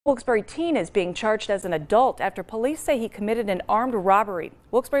Wilkes-Barre teen is being charged as an adult after police say he committed an armed robbery.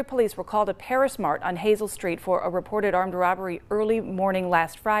 Wilkes-Barre police were called to PAHomepage on Hazel Street for a reported armed robbery early morning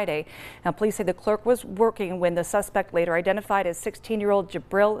last Friday. Now, police say the clerk was working when the suspect, later identified as 16-year-old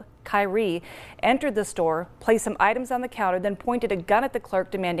Jabril Kyrie, entered the store, placed some items on the counter, then pointed a gun at the clerk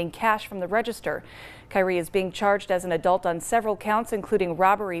demanding cash from the register. Kyrie is being charged as an adult on several counts, including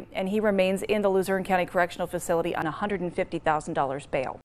robbery, and he remains in the Luzerne County Correctional Facility on $150,000 bail.